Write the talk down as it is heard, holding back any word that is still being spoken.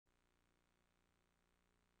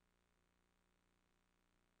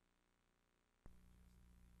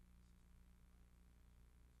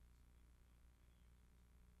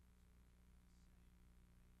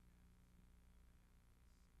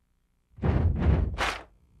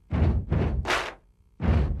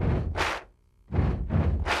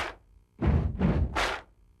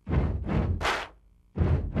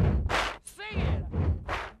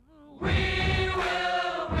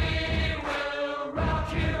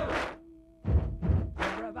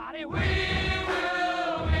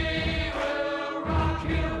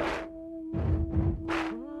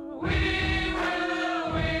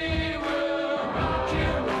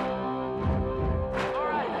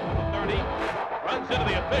Into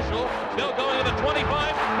the official, still going to the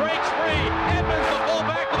 25, breaks free. Edmonds, the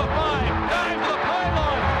fullback to the 5, dive to the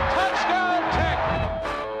pylon, touchdown Tech.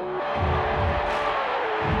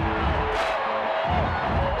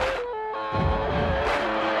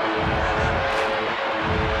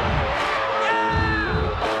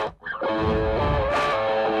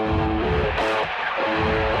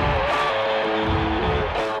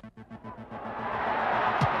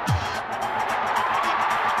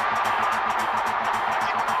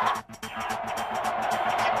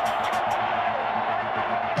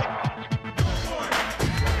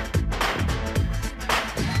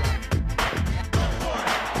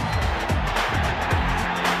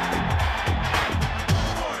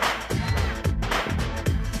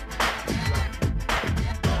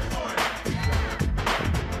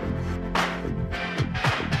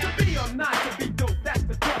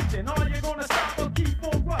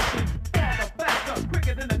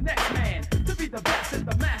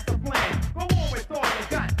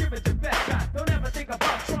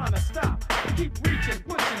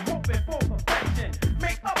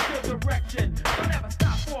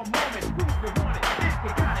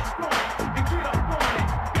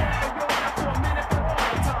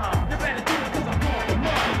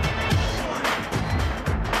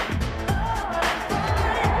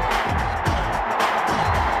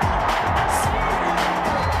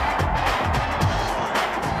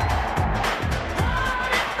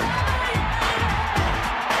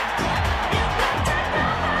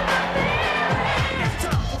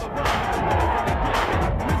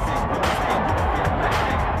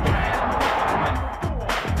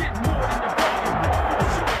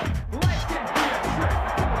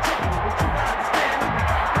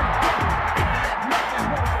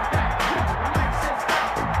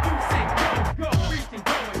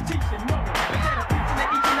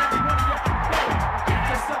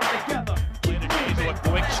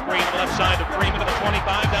 Side to Freeman to the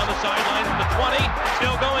 25, down the sideline to the 20,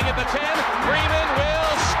 still going at the 10. Freeman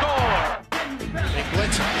will score. They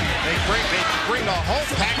blitz, they bring the whole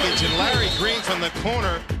package, and Larry Green from the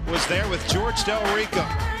corner was there with George Del Rico.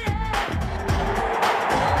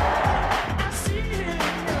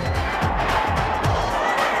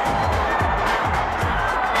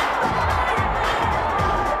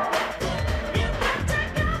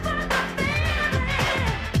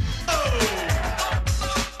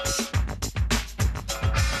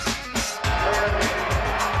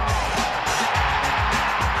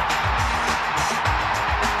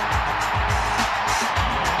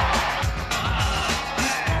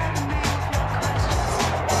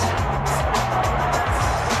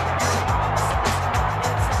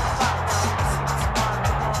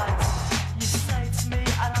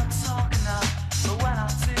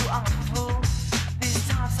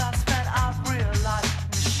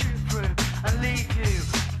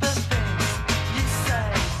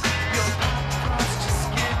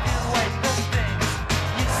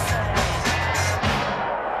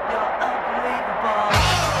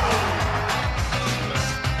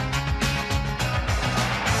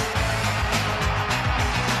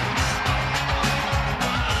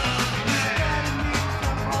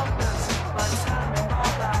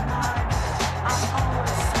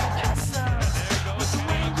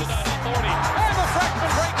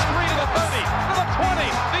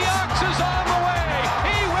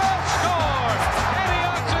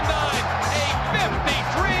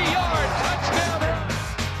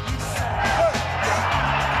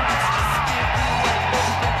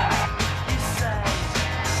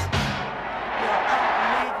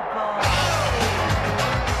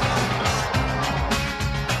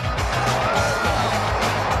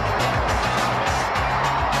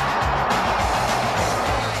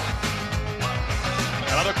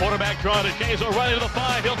 Quarterback draw to Jazo, running to the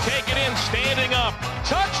 5. He'll take it in, standing up.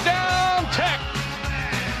 Touchdown, Tech!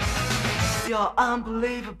 You're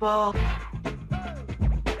unbelievable.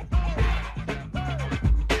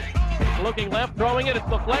 Looking left, throwing it, it's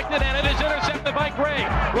deflected, and it is intercepted by Gray.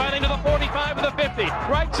 Running to the 45 to the 50.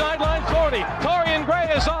 Right sideline 40. Torian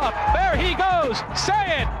Gray is off. There he goes.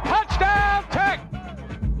 Say it! Touchdown, Tech!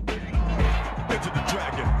 Into the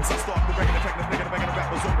dragon. As I start the record, attack the nigga, the back of the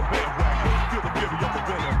rappers on the bandwagon. Feel the fury of the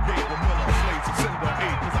winner. Gabe Miller, slaves, and send the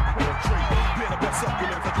aid, cause I penetrate. Being a best up, if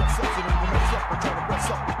I dress up, so then we mess up. I'm trying to press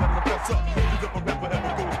up, it's better to press up. Because if a rapper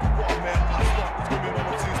ever goes too far, man, I start screaming on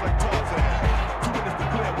them scenes like Tarzan. 2 minutes to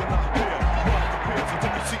clear when I'm there. One prepared, so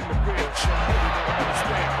take a seat in the rear. Shut up, you don't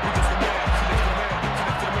understand. We're just a man, she next to the man, she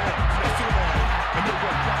next to the man, she next to the man. And no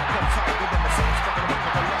one crowd comes higher than the sun, stuck in the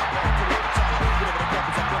mouth like a lot.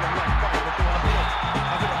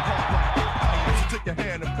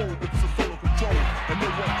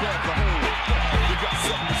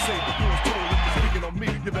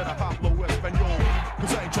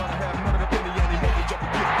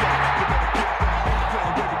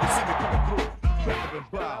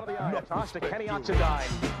 Toss to Kenny Oxendine.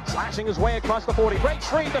 Slashing his way across the 40. Breaks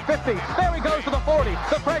free to 50. There he goes to the 40.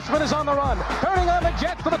 The freshman is on the run. Turning on the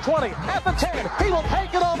Jets to the 20. At the 10. He will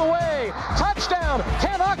take it all the way. Touchdown,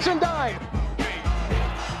 Ken Oxendine.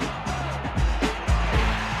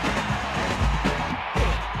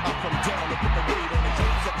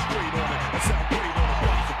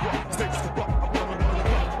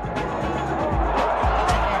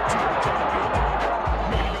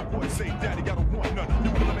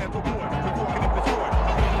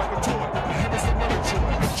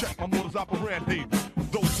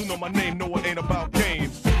 Those who know my name know it ain't about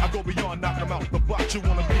games. I go beyond knocking them out the box. You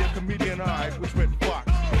wanna be a comedian, I which red fox.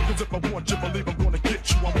 Cause if I want you, believe I'm gonna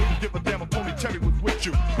get you. I wouldn't give a damn if Tony Terry was with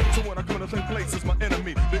you. So when I come in the same place as my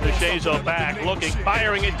enemy, DeShazo back, looking,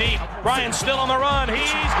 firing it deep. Brian's still on the run.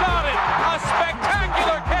 He's got it. A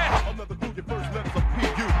spectacular catch. Another clue, your first letters of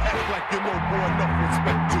PU. Act like you know more enough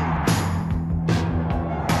respect to.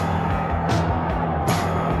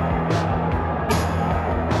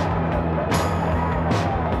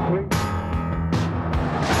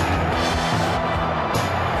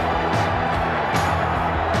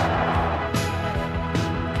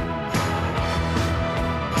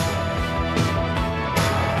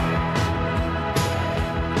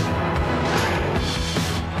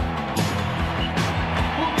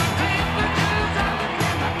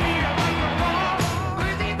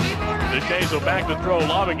 DeShazo back to throw,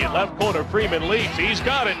 lobbing it. Left corner, Freeman leads. He's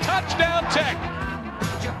got it. Touchdown, Tech.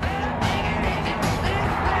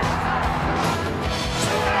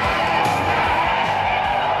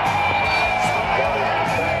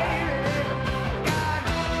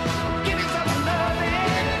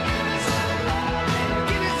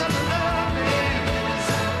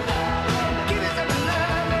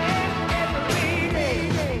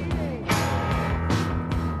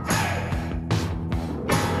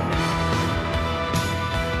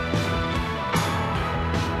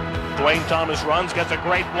 Dwayne Thomas runs, gets a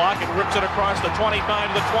great block, and rips it across the 25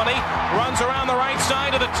 to the 20. Runs around the right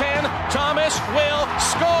side of the 10. Thomas will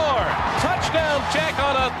score. Touchdown, Tech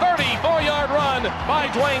on a 34-yard run by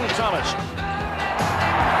Dwayne Thomas.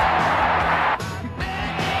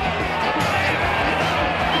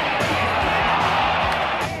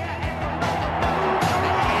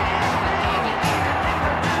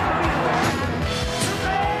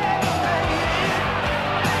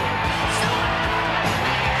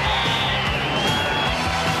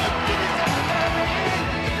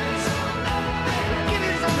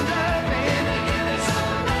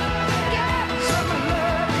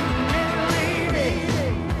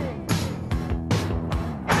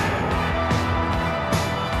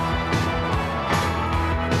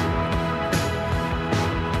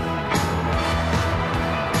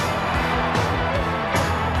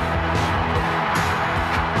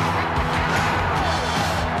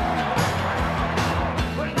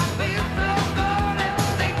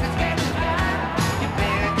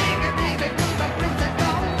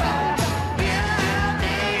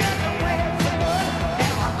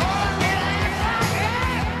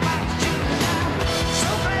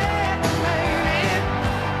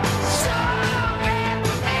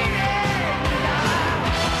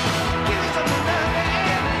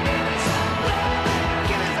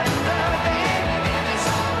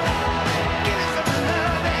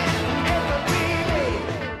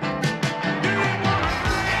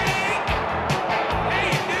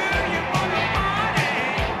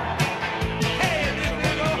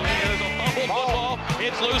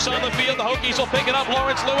 Loose on the field. The Hokies will pick it up.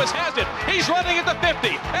 Lawrence Lewis has it. He's running at the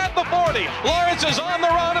 50, at the 40. Lawrence is on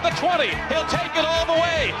the run at the 20. He'll take it all the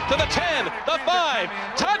way to the 10, the 5.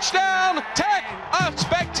 Touchdown, Tech! A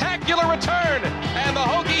spectacular return. And the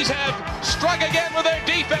Hokies have struck again with their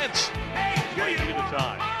defense.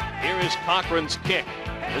 Here is Cochran's kick.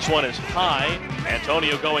 This one is high.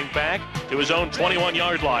 Antonio going back to his own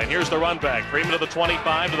 21-yard line. Here's the run back. Freeman to the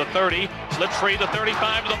 25 to the 30. Slips free to the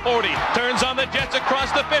 35 to the 40. Turns on the Jets across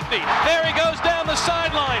the 50. There he goes down the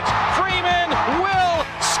sidelines. Freeman will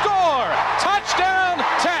score. Touchdown,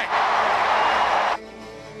 Tech.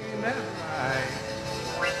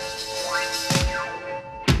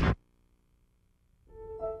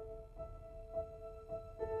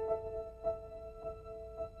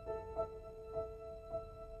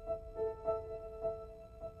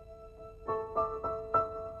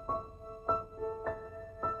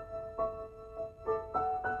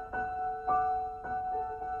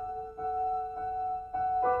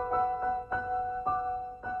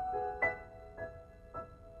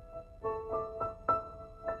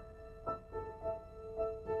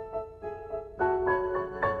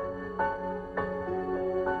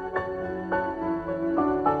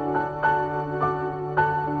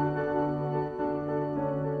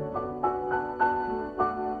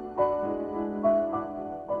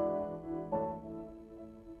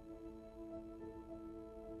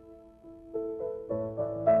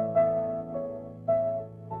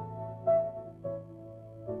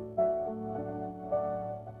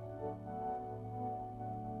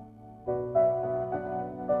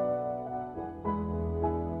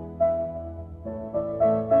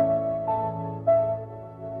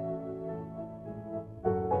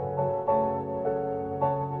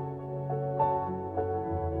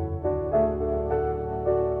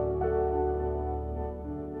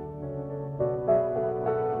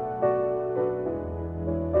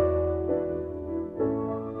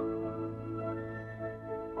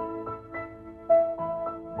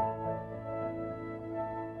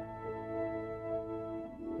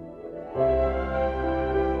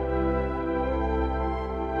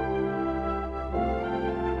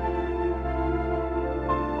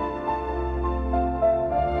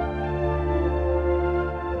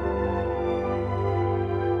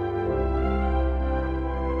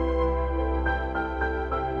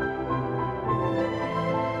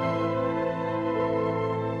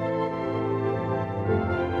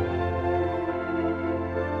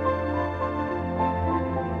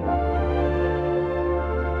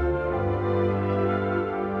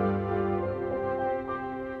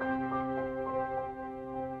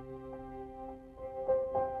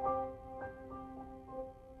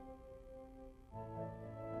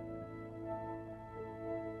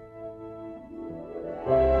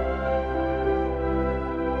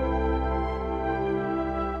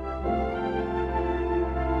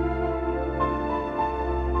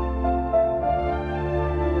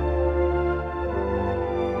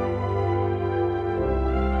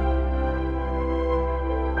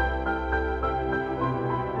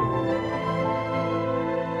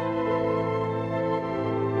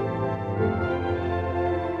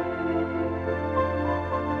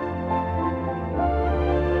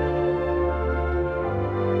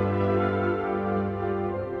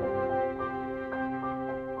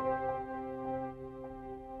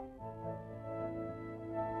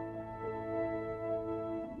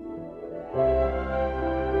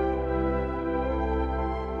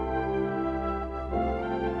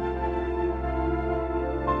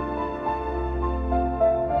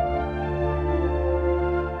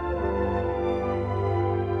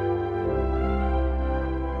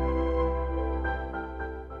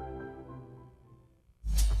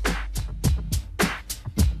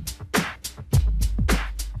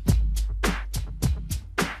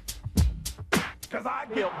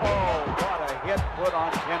 Oh, what a hit put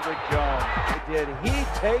on Kendrick Jones. Did he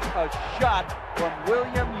take a shot from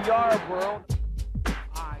William Yarbrough?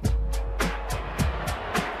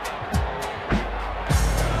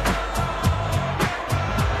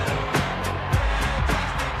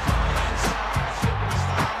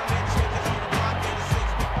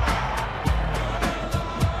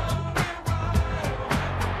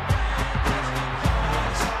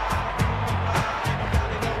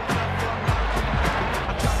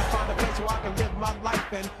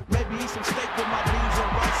 And maybe eat some steak with my beans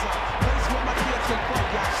and rice up. Place where my kids can play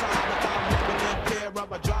outside without living in fear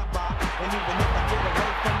of a drive-by. And even if I get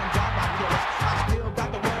away from them drive-by killers, I still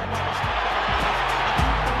got the world like a stick. I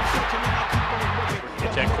keep on searching and I keep on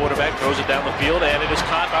looking. Tech quarterback throws it down the field, and it is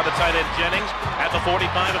caught by the tight end Jennings at the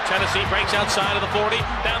 45 of Tennessee. Breaks outside of the 40,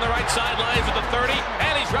 down the right sidelines at the 30,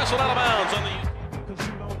 and he's wrestled out of bounds on the.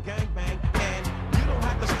 Cause you don't gangbang, and you don't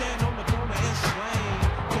have to stand on the corner and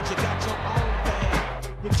slang. Cause you got your own thing.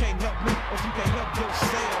 You can't help me if you can't help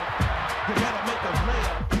yourself. You better make a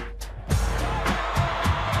layup.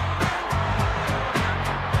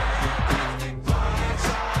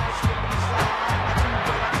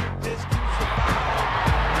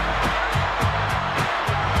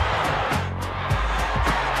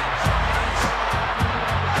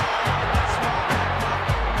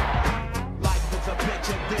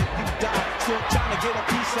 Trying to get a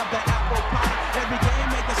piece of the apple pie. Every game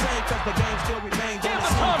ain't the same because the game still remains. Here's the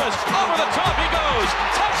Thomas, over the top he goes.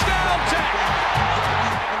 Touchdown, Tech.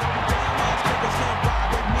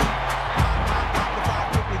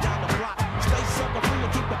 Stay sucker free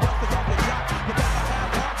and keep the busters off your job. You gotta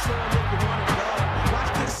have heart so if you want to go.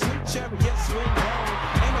 Watch this sweet chariot swing low.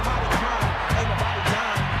 Ain't nobody crying, ain't nobody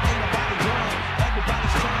dying, ain't nobody running.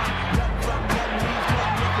 Everybody's trying. Nothing from nothing leaves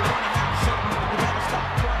nothing. If you wanna have something, you better stop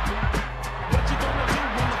fronting. What you gonna do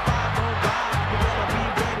when the fire go by? You better be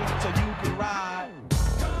ready so you can ride.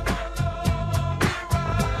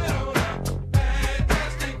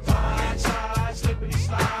 Slide, slippity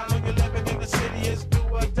slide. When you're living in the city, it's do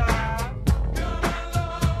or die.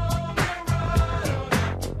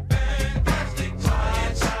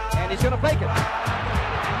 And he's going to fake it.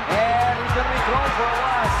 And he's going to be thrown for a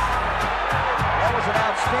loss. That was an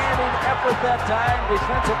outstanding effort that time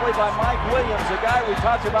defensively by Mike Williams, the guy we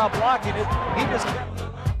talked about blocking it. He just kept...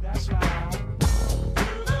 That's right.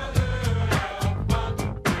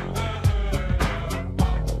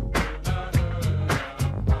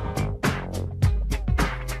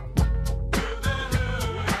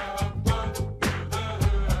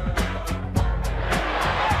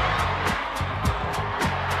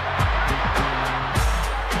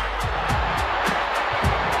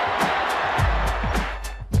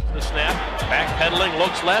 The snap, backpedaling,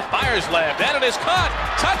 looks left, fires left, and it is caught.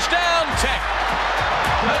 Touchdown, Tech.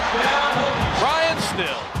 Brian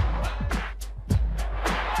Still.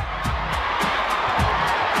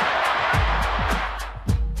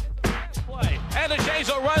 Play, and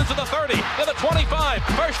DeShazo runs to the 30, to the 25,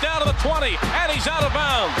 first down to the 20, and he's out of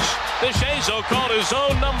bounds. DeShazo called his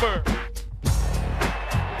own number.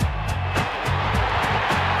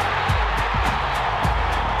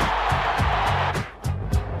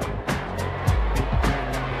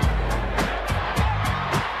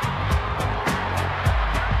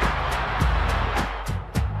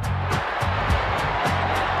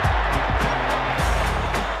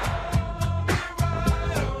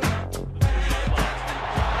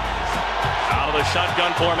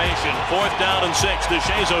 Shotgun formation, 4th down and 6.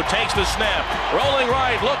 DeShazo takes the snap, rolling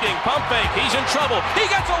right, looking, pump fake. He's in trouble. He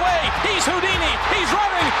gets away. He's Houdini. He's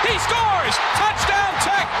running. He scores. Touchdown,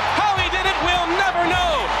 Tech. How he did it, we'll never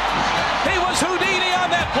know. He was Houdini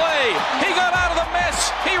on that play. He got out of the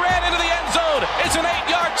mess. He ran into the end zone. It's an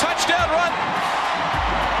 8-yard touchdown run.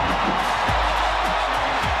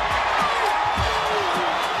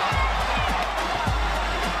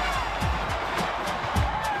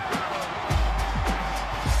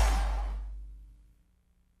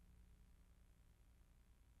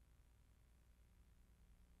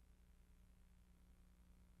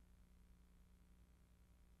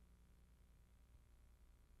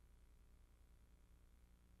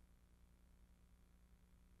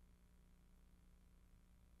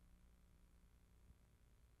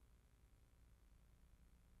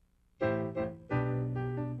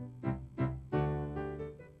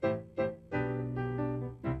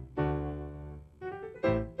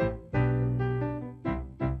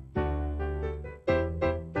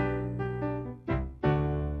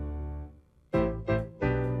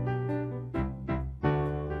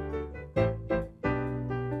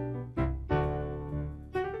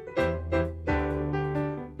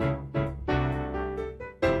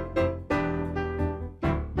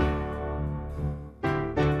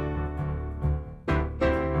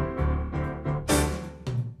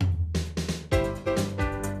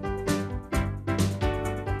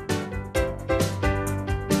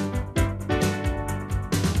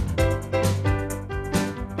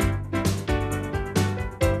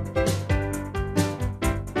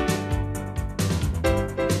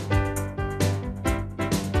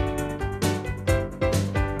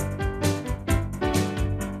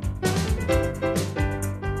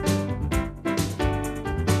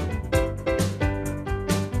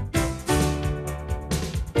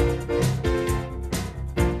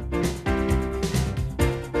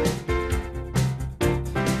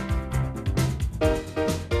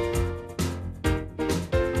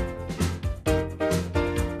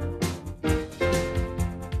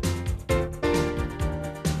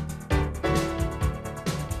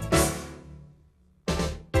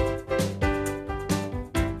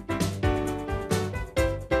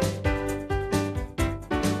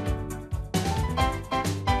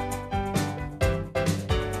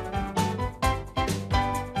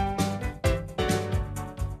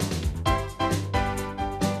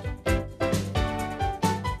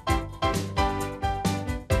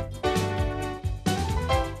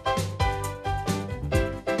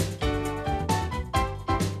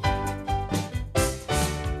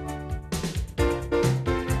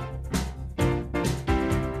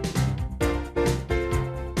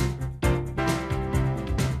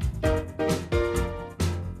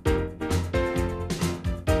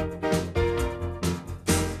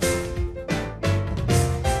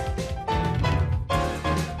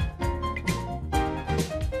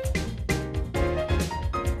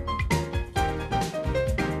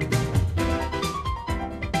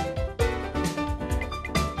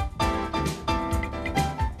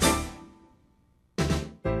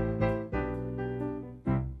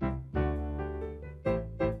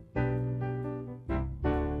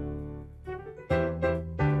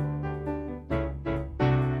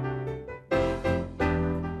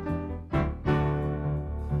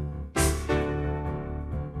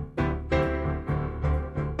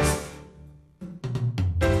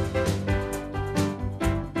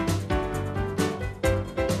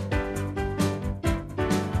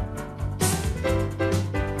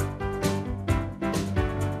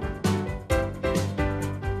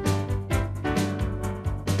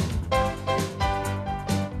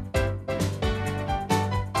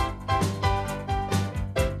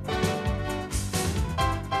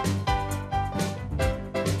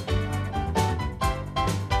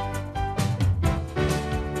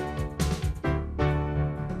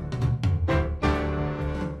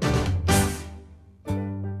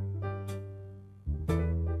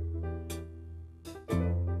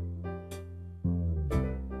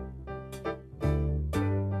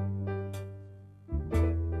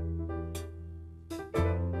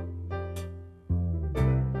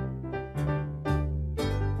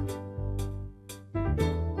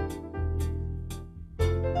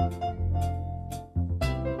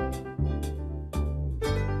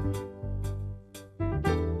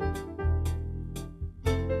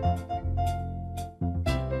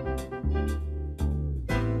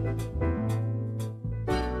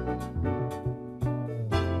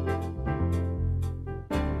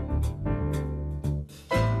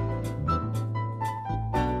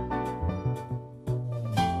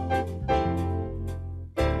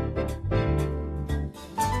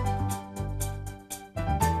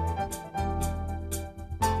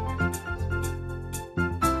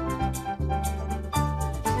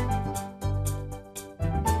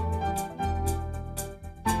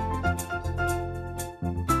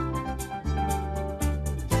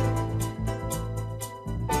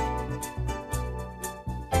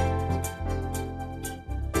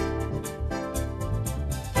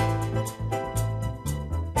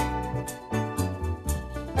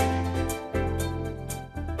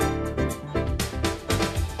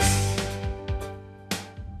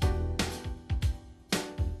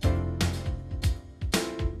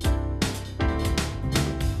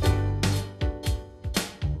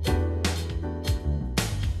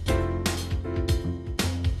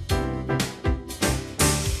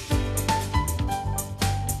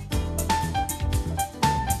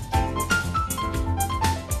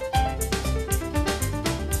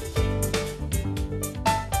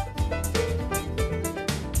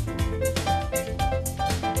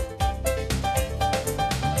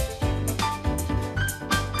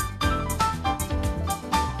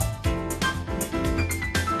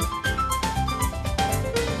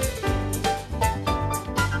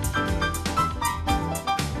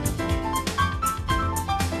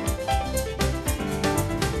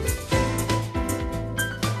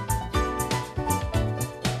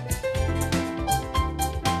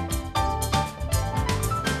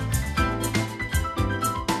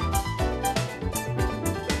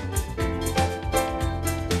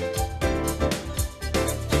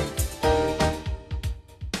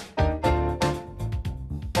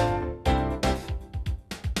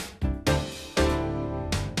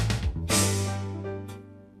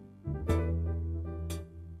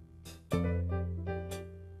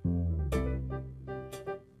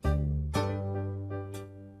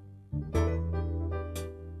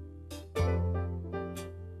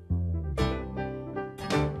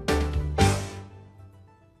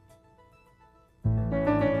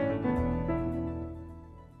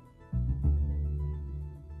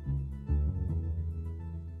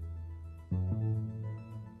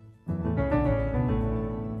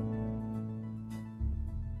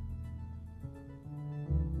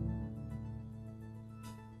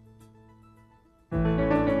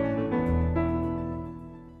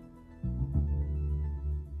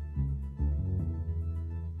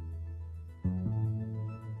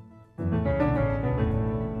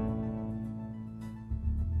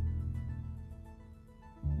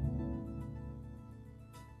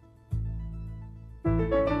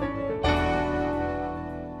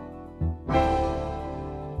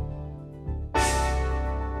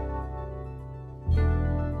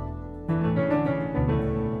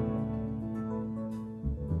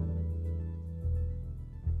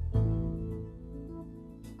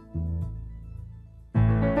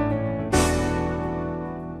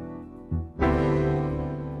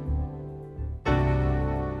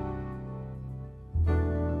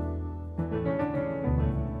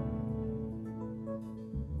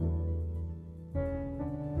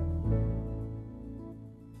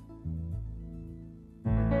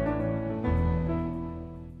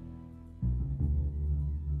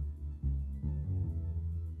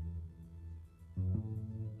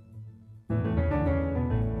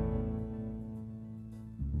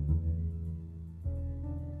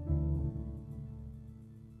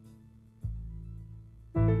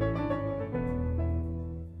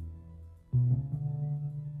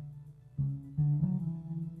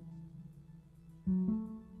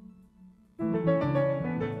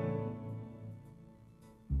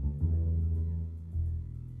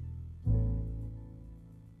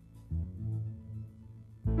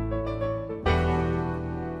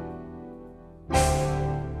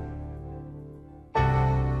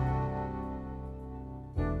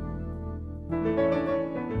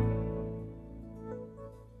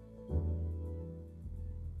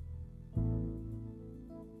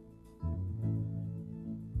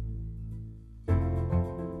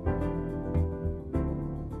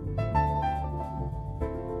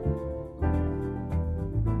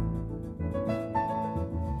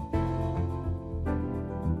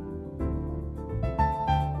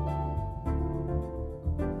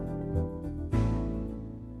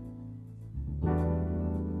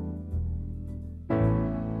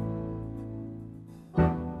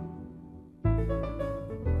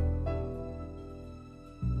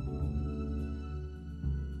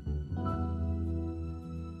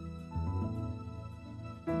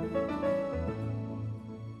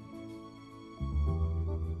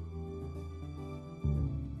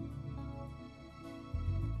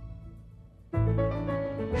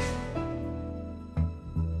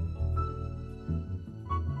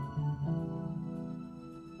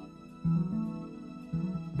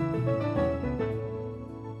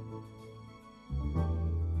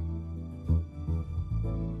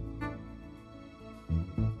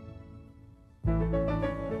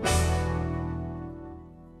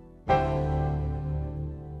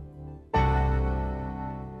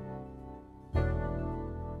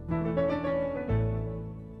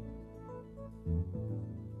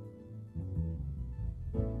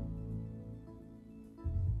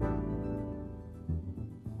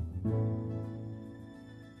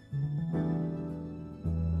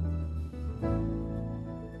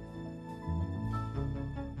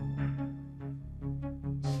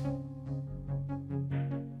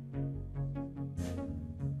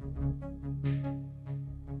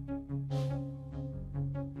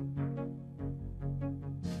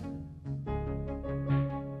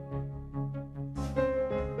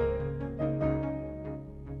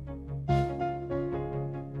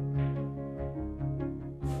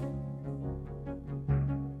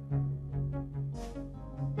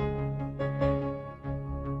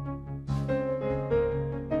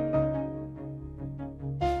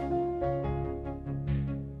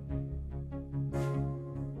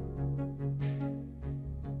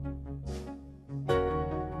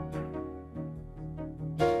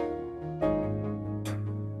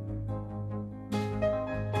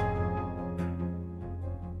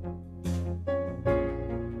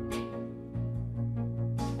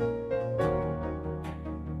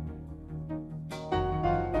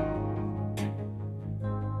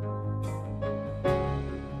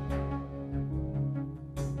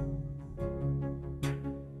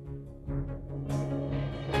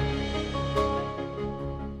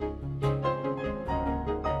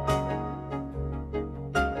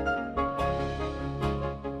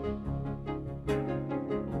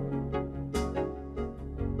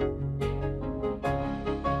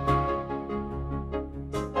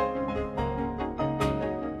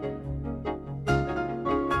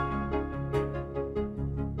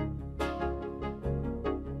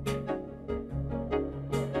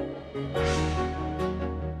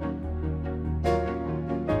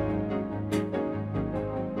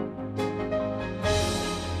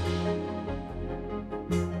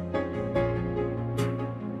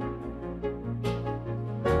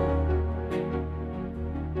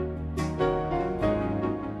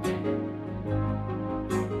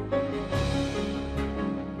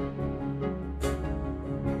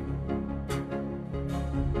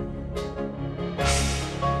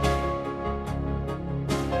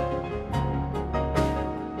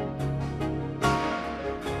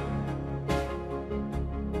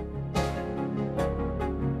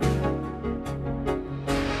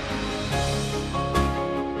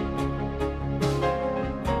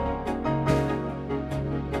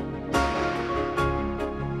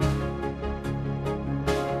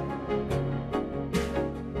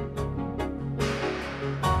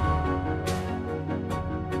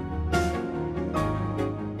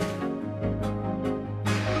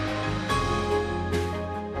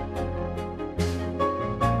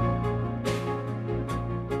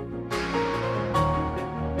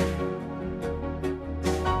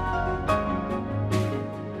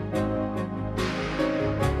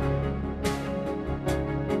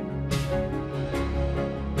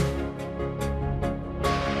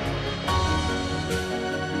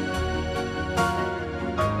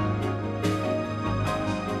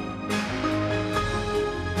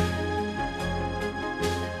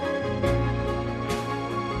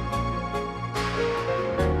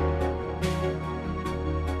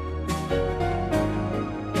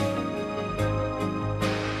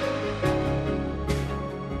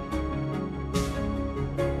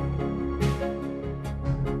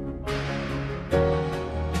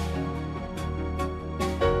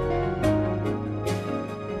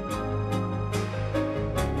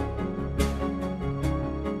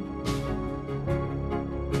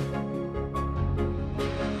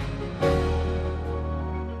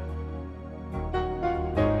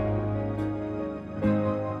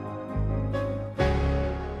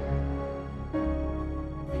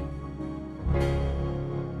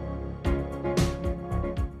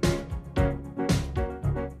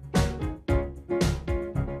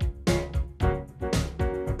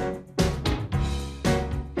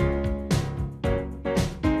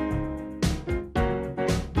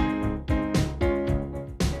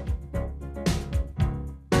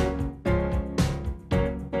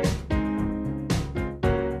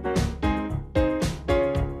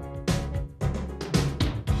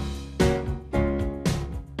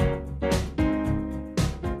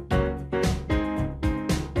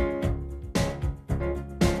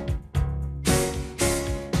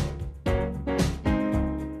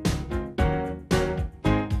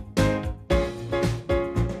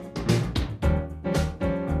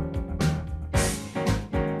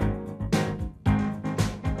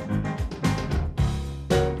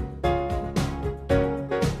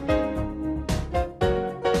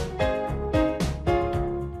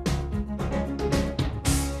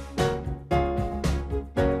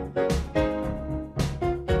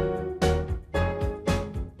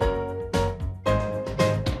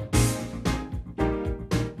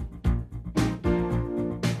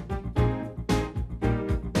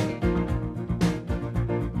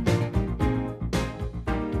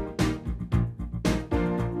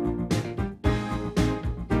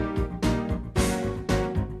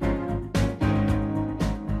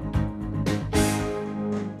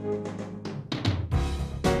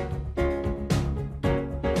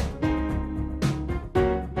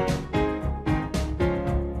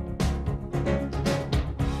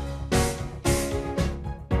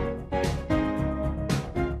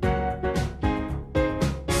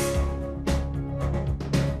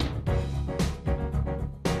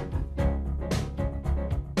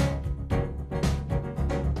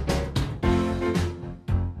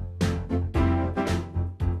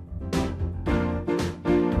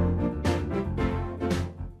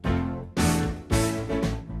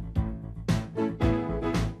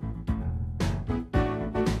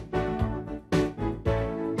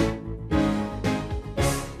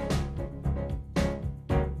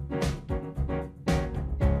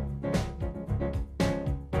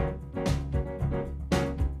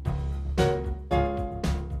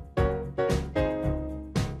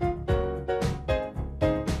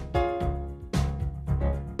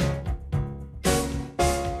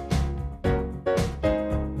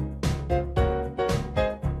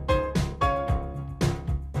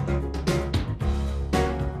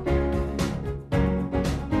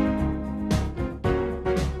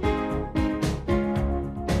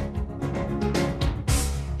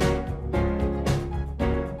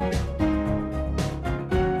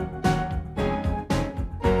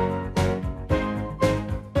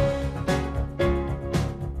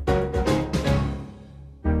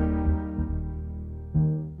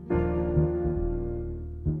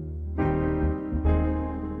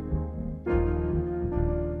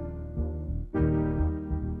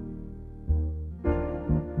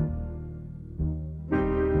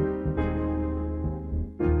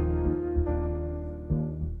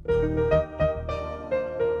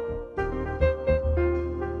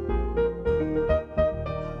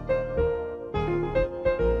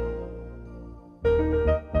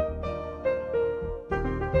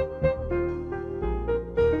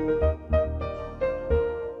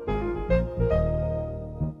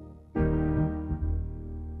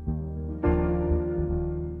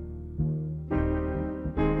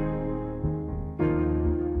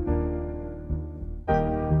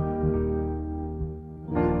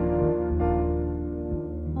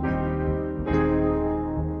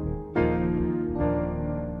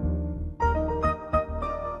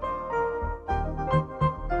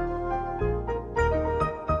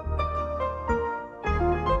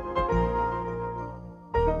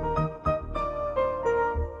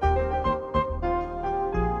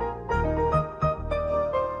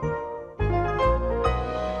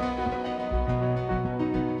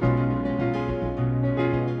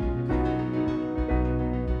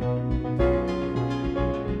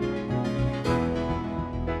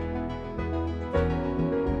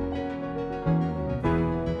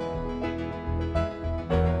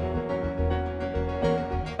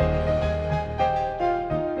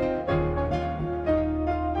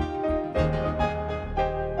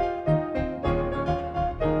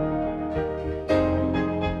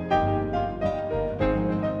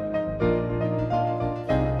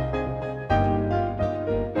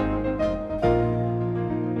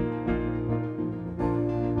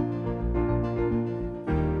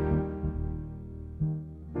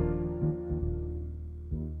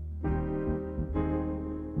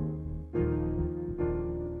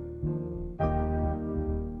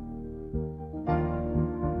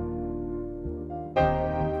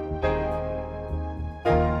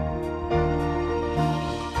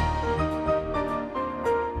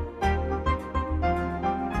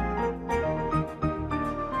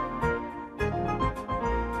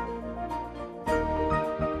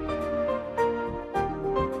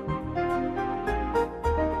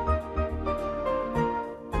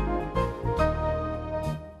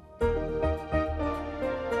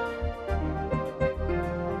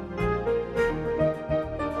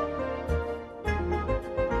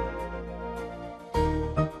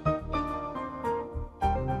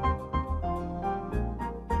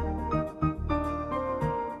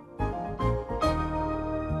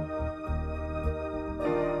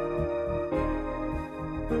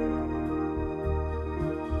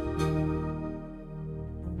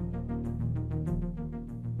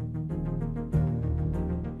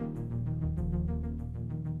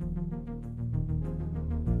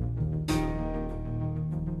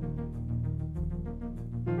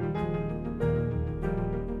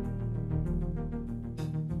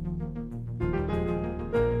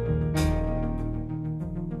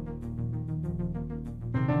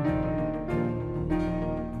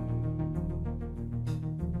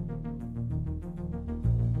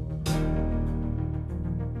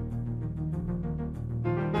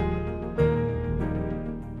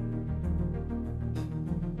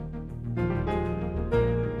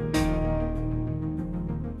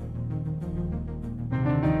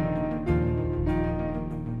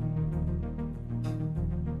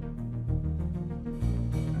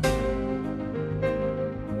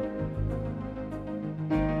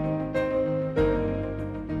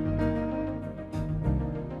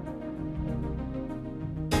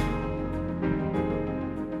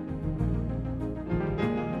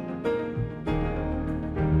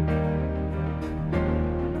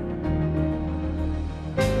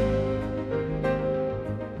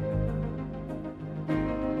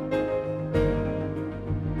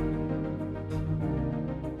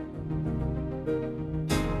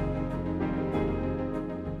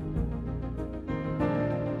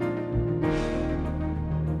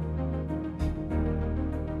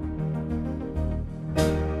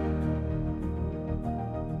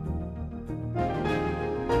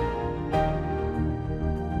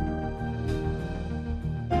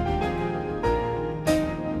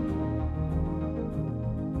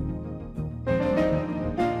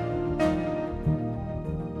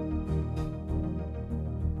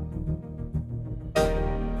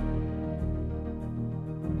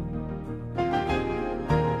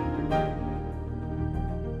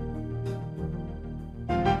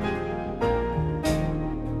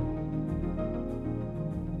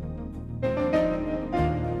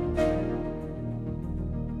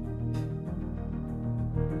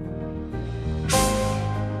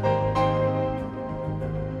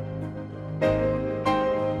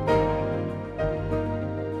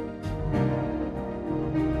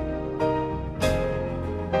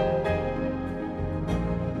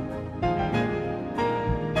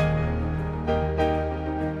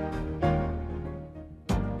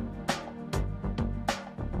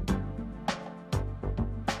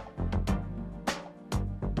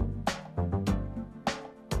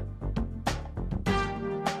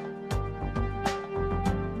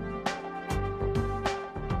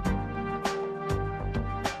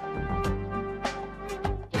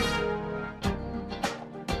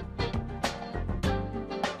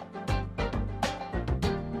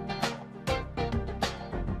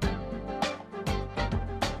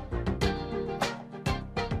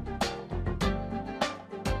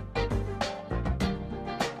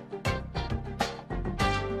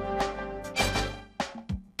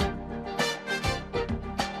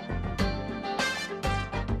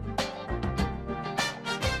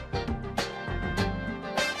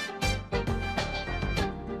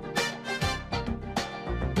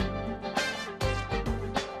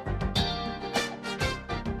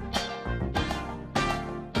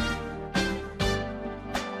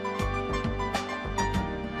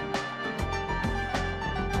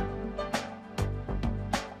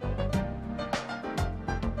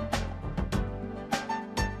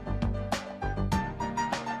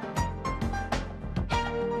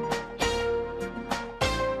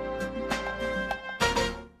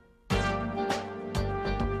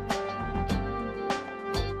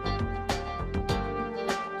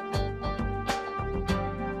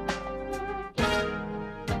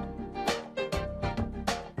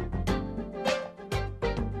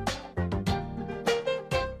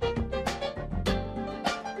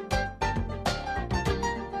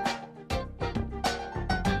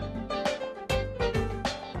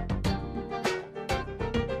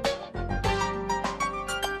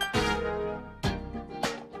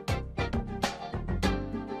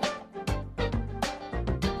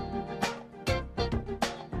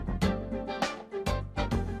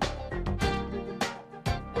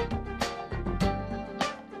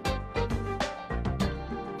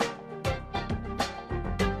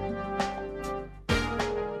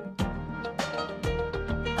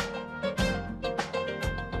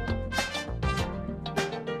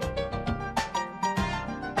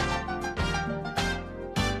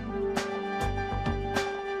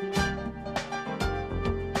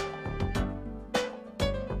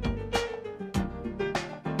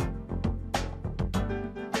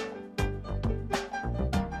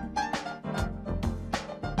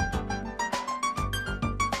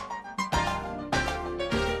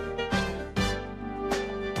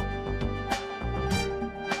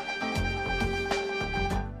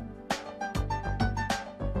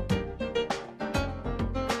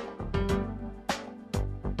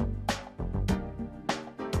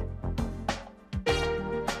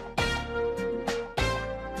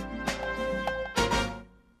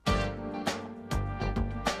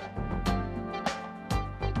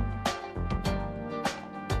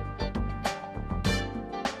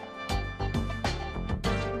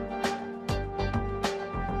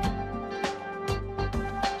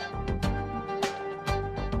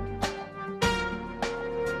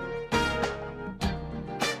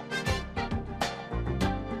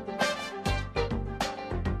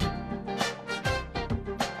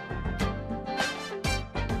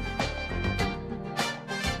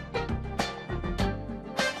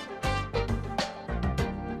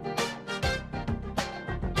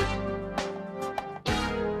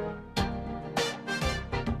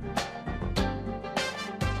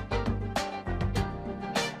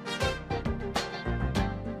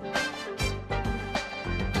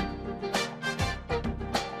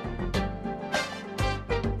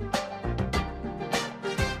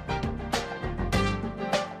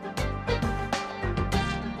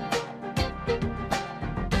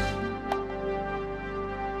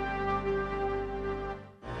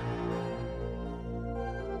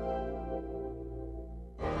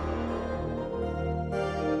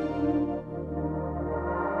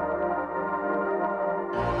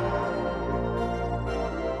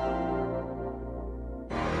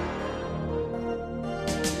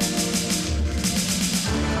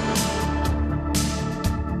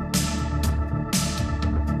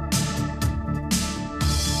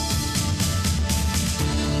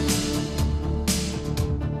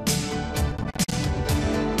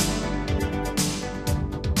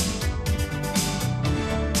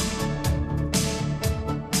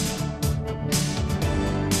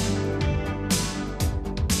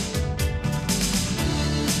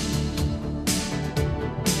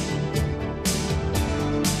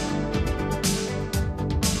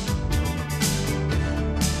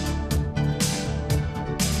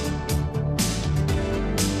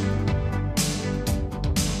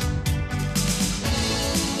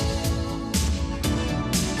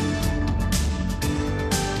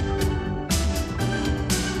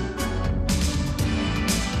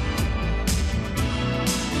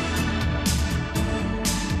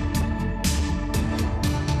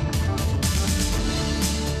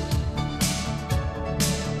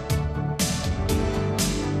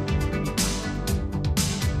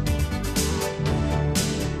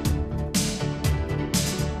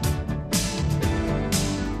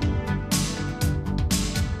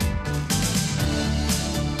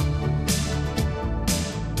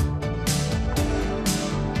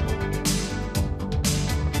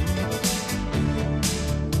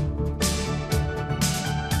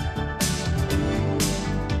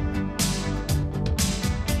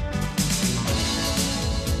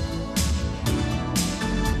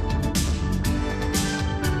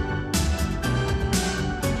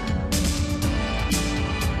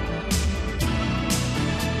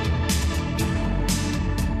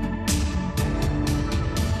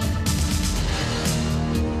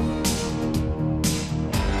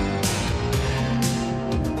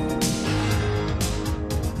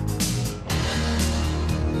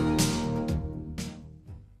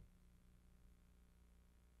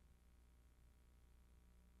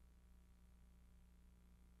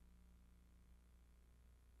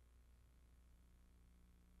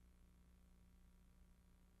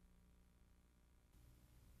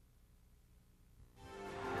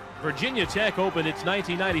 Virginia Tech opened its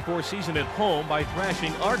 1994 season at home by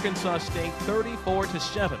thrashing Arkansas State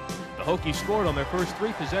 34-7. The Hokies scored on their first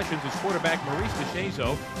 3 possessions as quarterback Maurice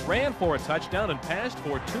DeShazo ran for a touchdown and passed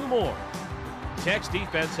for 2 more. Tech's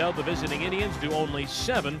defense held the visiting Indians to only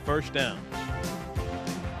 7 first downs.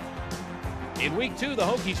 In week 2, the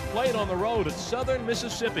Hokies played on the road at Southern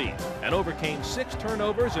Mississippi and overcame 6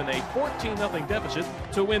 turnovers and a 14-0 deficit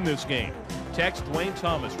to win this game. Tech's Dwayne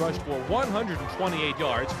Thomas rushed for 128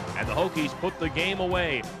 yards, and the Hokies put the game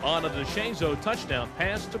away on a DeShazo touchdown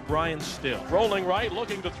pass to Brian Still. Rolling right,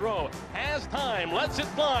 looking to throw, has time, lets it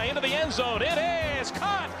fly into the end zone. It is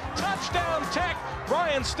caught! Touchdown Tech!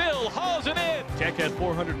 Brian Still hauls it in. Tech had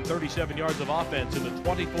 437 yards of offense in the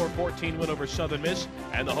 24-14 win over Southern Miss,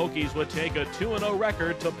 and the Hokies would take a 2-0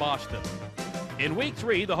 record to Boston. In week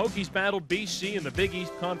 3, the Hokies battled BC in the Big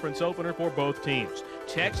East Conference opener for both teams.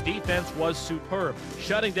 Tech's defense was superb,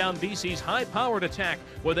 shutting down BC's high-powered attack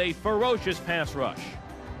with a ferocious pass rush.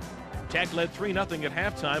 Tech led 3-0 at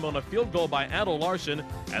halftime on a field goal by Adel Larson,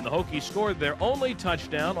 and the Hokies scored their only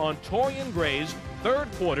touchdown on Torian Gray's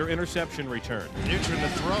third-quarter interception return. Nugent the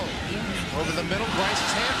throw. Over the middle,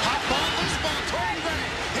 Bryce's hand, pop ball, loose ball, Torian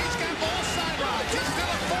Gray. He's got both sidelines. He's to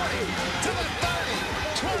the 40, to the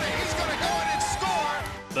 30, 20. He's going to go in and score.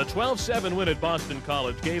 The 12-7 win at Boston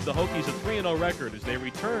College gave the Hokies a 3-0 record as they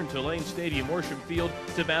returned to Lane Stadium Worship Field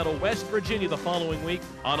to battle West Virginia the following week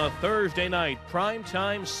on a Thursday night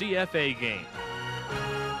primetime CFA game.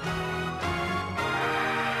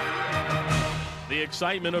 The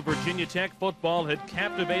excitement of Virginia Tech football had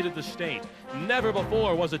captivated the state. Never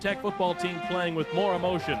before was a Tech football team playing with more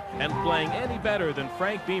emotion and playing any better than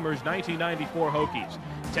Frank Beamer's 1994 Hokies.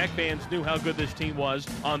 Tech fans knew how good this team was.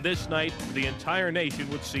 On this night, the entire nation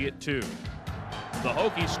would see it too. The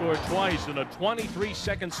Hokies scored twice in a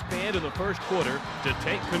 23-second span in the first quarter to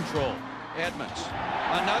take control. Edmonds,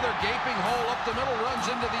 another gaping hole up the middle, runs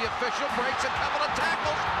into the official, breaks a couple of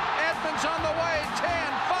tackles. Edmonds on the way,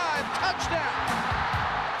 10-5, touchdown.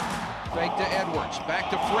 Fake to Edwards, back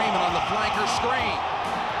to Freeman on the flanker screen.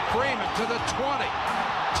 Freeman to the 20,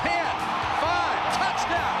 10-5,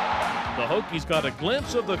 touchdown. The Hokies got a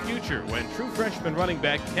glimpse of the future when true freshman running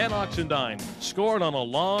back Ken Oxendine scored on a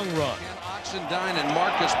long run. Ken Oxendine and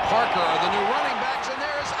Marcus Parker are the new running backs, and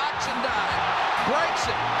there is Oxendine. Breaks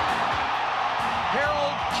it.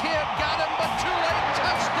 Harold Kidd got him, but too late.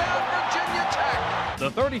 Touchdown, Virginia Tech.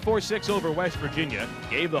 The 34-6 over West Virginia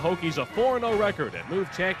gave the Hokies a 4-0 record and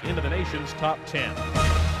moved Tech into the nation's top 10.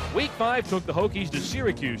 Week 5 took the Hokies to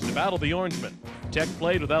Syracuse to battle the Orangemen. Tech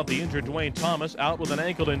played without the injured Dwayne Thomas, out with an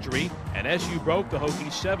ankle injury, and SU broke the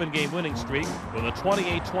Hokies' 7-game winning streak with a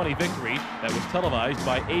 28-20 victory that was televised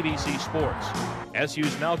by ABC Sports.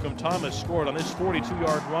 SU's Malcolm Thomas scored on this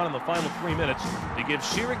 42-yard run in the final 3 minutes to give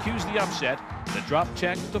Syracuse the upset that dropped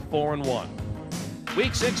Tech to 4-1.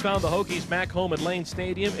 Week 6 found the Hokies back home at Lane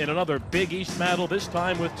Stadium in another Big East battle, this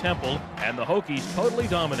time with Temple, and the Hokies totally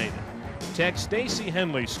dominated. Tech's Stacy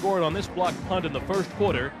Henley scored on this block punt in the first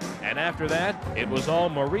quarter, and after that, it was all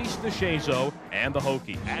Maurice DeShazo and the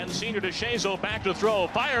Hokies. And senior DeShazo back to throw,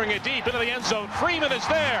 firing it deep into the end zone. Freeman is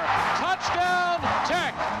there. Touchdown,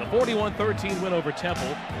 Tech! The 41-13 win over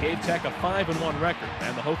Temple gave Tech a 5-1 record,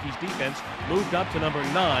 and the Hokies defense moved up to number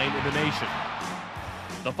 9 in the nation.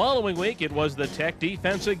 The following week, it was the Tech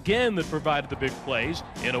defense again that provided the big plays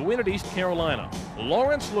in a win at East Carolina.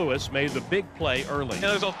 Lawrence Lewis made the big play early. And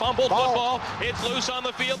there's a fumbled football. It's loose on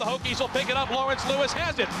the field. The Hokies will pick it up. Lawrence Lewis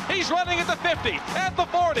has it. He's running at the 50, at the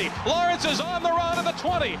 40. Lawrence is on the run at the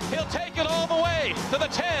 20. He'll take it all the way to the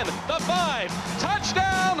 10, the 5.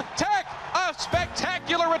 Touchdown, Tech! A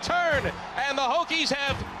spectacular return, and the Hokies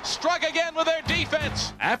have struck again with their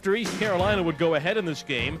defense. After East Carolina would go ahead in this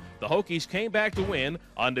game, the Hokies came back to win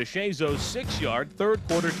on DeShazo's 6-yard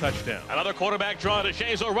third-quarter touchdown. Another quarterback draw.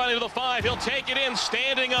 DeShazo running to the 5. He'll take it in,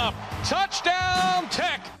 standing up. Touchdown,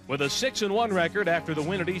 Tech! With a 6-1 record after the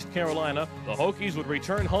win at East Carolina, the Hokies would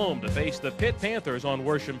return home to face the Pitt Panthers on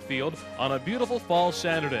Worsham Field on a beautiful fall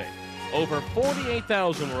Saturday. Over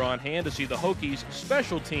 48,000 were on hand to see the Hokies'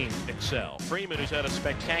 special teams excel. Freeman, who's had a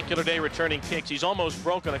spectacular day returning kicks. He's almost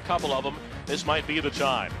broken a couple of them. This might be the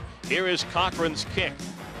time. Here is Cochran's kick.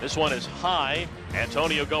 This one is high.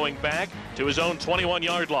 Antonio going back to his own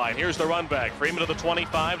 21-yard line. Here's the run back. Freeman to the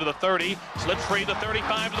 25, to the 30, slips free to the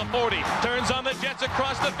 35, to the 40. Turns on the Jets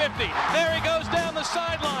across the 50. There he goes down the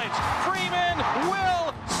sidelines. Freeman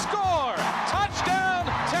will score. Touchdown,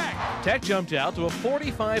 Tech. Tech jumped out to a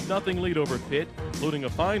 45-0 lead over Pitt, including a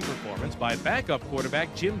fine performance by backup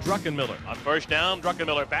quarterback Jim Druckenmiller. On first down,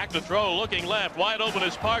 Druckenmiller back to throw, looking left. Wide open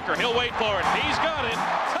is Parker. He'll wait for it. He's got it.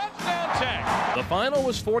 Touchdown, Tech. The final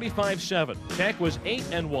was 45-7. Tech was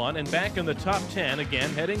 8-1 and back in the top 10 again,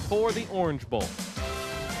 heading for the Orange Bowl.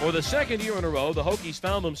 For the second year in a row, the Hokies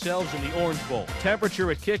found themselves in the Orange Bowl. Temperature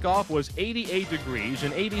at kickoff was 88 degrees,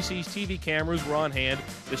 and ABC's TV cameras were on hand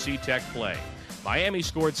to see Tech play. Miami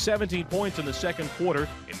scored 17 points in the second quarter,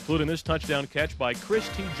 including this touchdown catch by Chris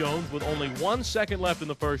T. Jones with only 1 second left in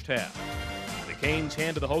the first half. The Canes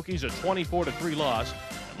handed the Hokies a 24-3 loss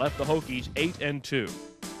and left the Hokies 8-2.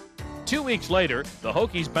 2 weeks later, the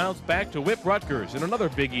Hokies bounced back to whip Rutgers in another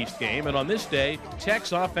Big East game, and on this day,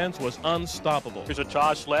 Tech's offense was unstoppable. Here's a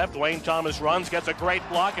toss left. Wayne Thomas runs, gets a great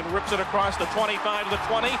block, and rips it across the 25 to the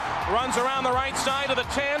 20. Runs around the right side to the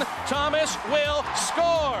 10. Thomas will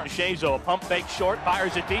score. Shazo, a pump fake short,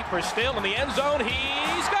 fires it deep for Still in the end zone.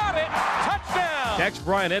 He's got it. Touchdown! Tech's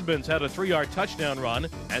Brian Edmonds had a 3-yard touchdown run,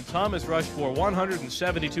 and Thomas rushed for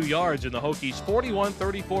 172 yards in the Hokies'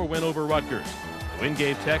 41-34 win over Rutgers. The win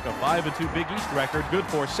gave Tech a 5-2 Big East record, good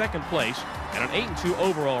for second place, and an 8-2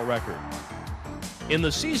 overall record. In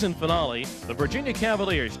the season finale, the Virginia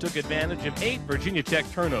Cavaliers took advantage of 8 Virginia Tech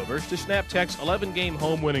turnovers to snap Tech's 11-game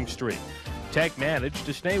home winning streak. Tech managed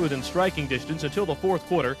to stay within striking distance until the fourth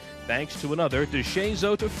quarter, thanks to another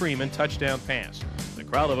DeShazo to Freeman touchdown pass. The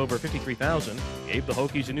crowd of over 53,000 gave the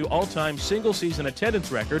Hokies a new all-time single-season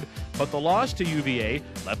attendance record, but the loss to UVA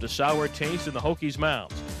left a sour taste in the Hokies'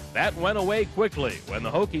 mouths. That went away quickly when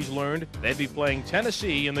the Hokies learned they'd be playing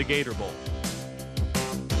Tennessee in the Gator Bowl.